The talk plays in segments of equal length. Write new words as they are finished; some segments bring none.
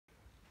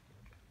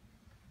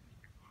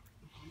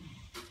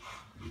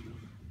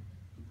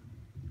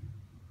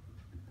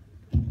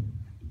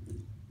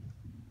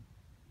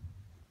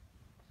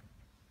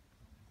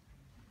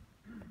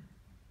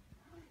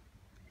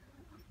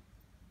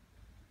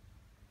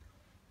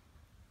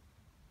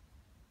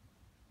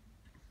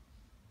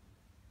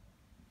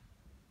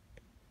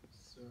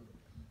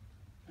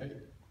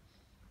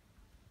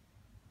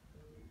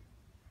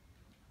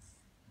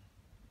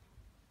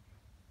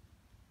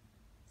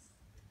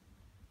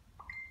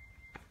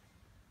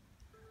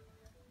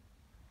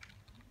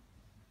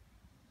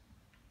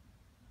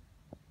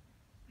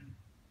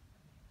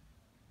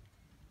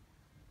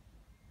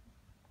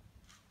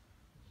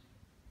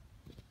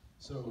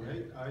So,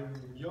 hey, I'm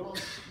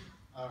Jonas.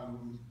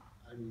 I'm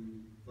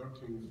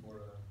working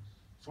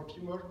for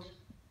teamwork,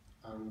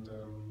 and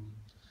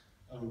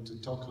I want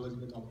to talk a little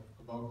bit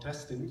about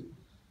testing.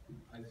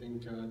 I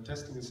think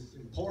testing is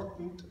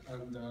important,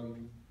 and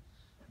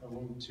I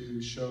want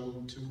to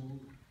show two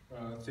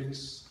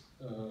things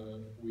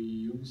we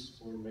use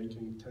for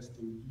making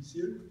testing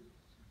easier.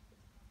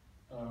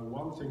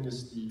 One thing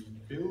is the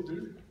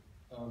builder.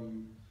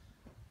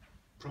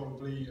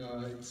 Probably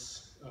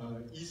it's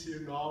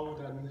easier now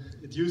than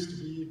it used to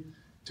be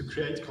to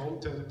create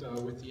content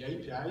with the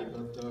API,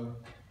 but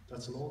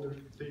that's another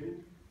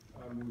thing.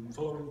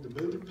 Following the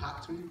builder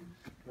pattern,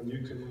 and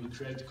you can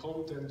create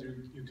content,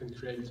 you can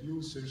create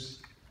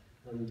users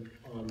and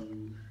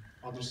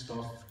other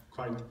stuff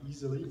quite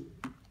easily.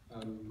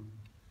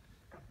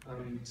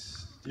 And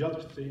the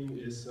other thing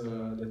is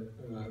that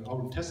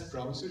our test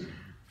browser,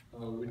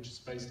 which is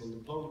based on the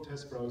Plone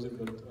test browser,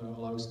 but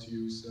allows to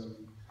use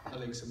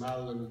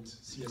LXML and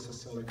CSS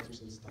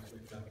selectors and stuff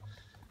like that,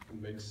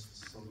 and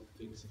makes some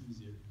things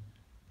easier.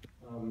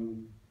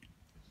 I'm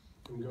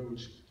going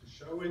to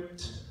show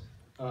it.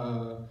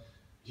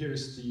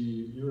 Here's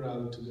the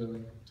URL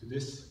to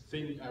this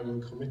thing. I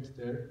will commit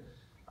there.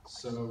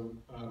 So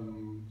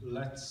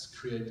let's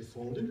create a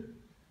folder.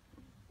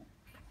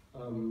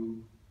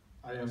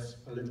 I have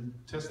a little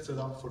test set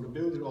up for the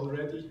builder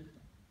already,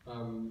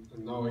 and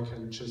now I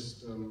can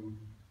just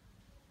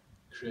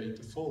create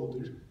a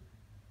folder.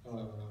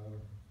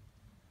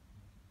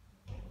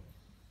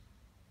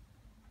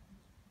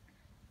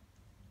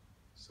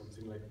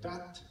 Something like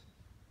that.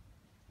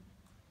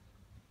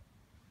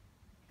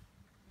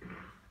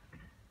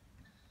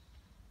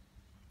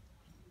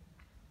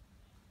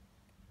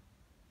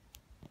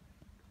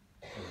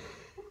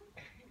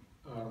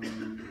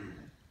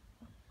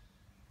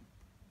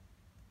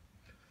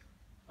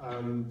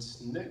 And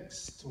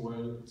next,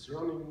 while it's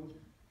running,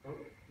 oh,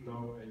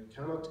 now I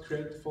cannot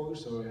create the folder,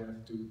 so I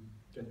have to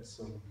get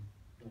some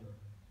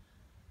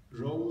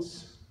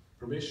roles,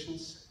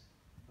 permissions,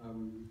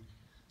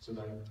 so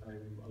that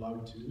I'm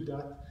allowed to do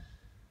that.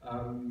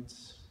 And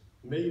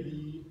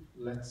maybe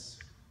let's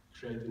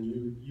create a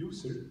new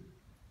user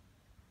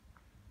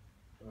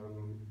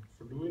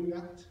for doing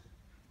that.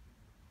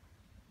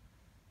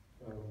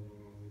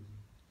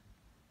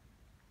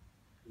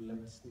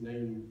 Let's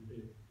name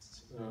it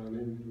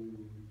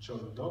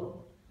Jonas,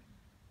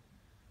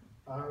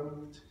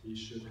 and he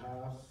should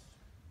have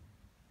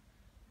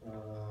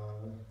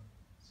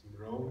some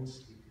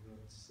roles.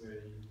 Let's say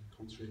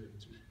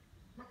contributor.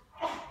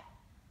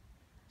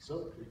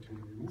 So we can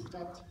remove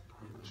that.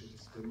 It should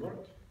still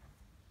work.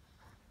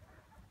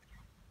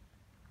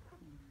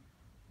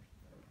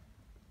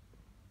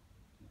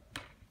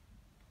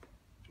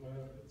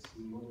 It's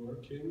not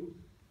working.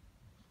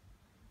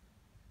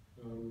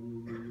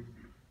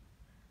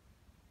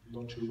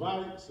 Not sure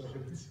why, so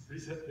let's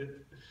reset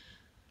it.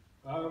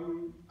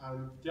 And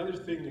the other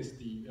thing is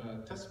the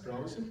test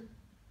browser.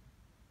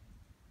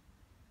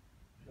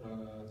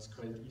 It's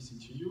quite easy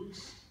to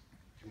use.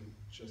 You can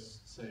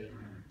just say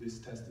this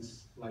test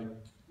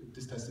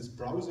is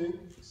browsing,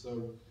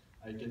 so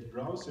I get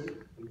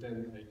browser, and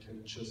then I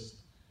can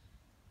just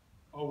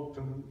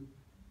open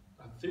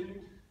a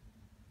thing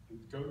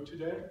and go to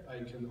there.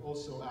 I can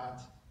also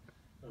add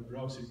a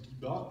browser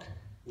debug,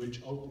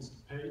 which opens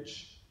the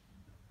page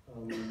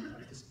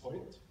at this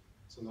point.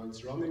 So now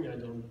it's running. I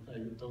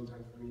don't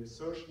have any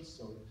assertions.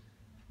 So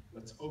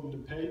let's open the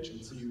page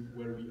and see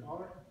where we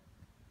are.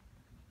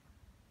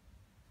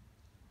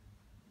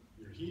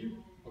 We're here.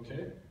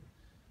 Okay.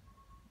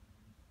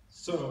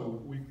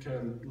 So we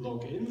can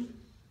log in.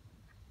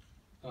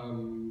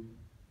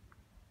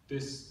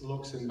 This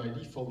logs in by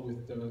default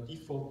with the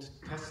default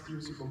test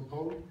user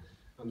component,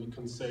 and we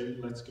can say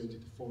let's go to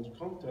the folder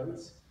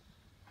contents.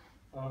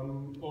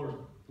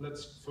 Or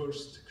let's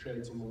first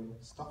create some more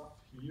stuff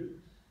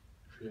here.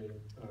 Create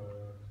a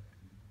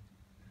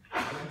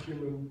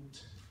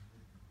document.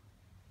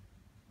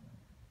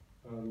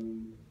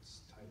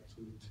 Let's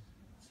title it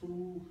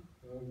foo,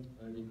 and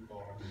I need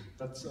bar.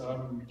 That's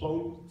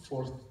Plone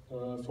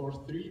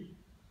 4.3.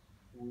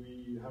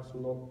 We have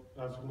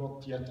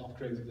not yet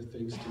upgraded the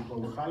things to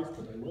Plone 5,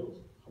 but I will,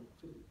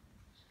 hopefully.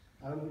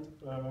 And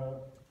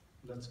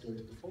let's go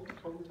to the folder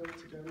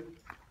contents again.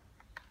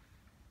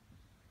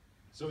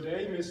 So the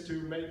aim is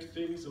to make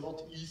things a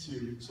lot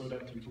easier so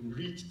that you can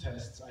read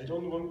tests. I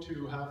don't want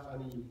to have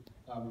any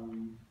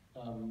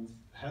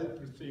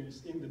helper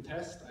things in the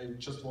test. I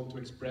just want to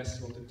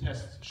express what the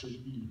test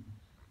should be.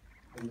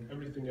 And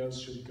everything else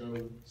should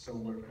go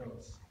somewhere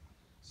else.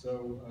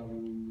 So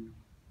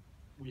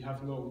we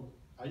have no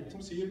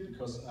items here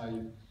because I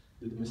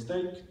did a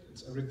mistake.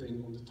 It's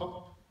everything on the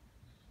top.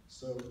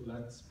 So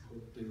let's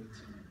put it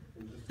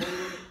in the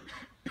folder.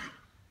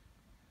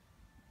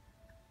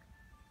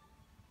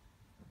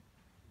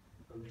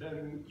 And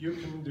then you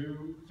can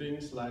do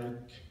things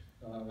like,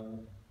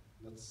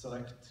 let's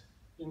select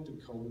in the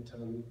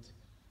content.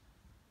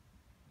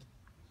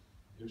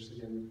 Here's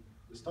again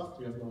the stuff.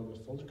 We have now the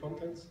folder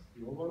contents,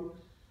 the old one.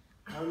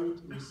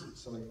 And we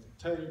select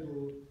the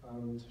table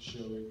and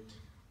show it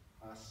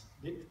as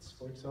dicts,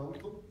 for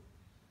example.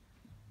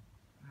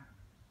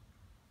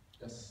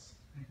 Yes.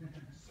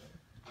 So,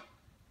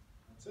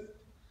 that's it.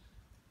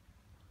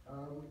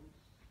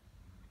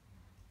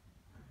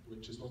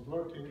 Which is not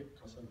working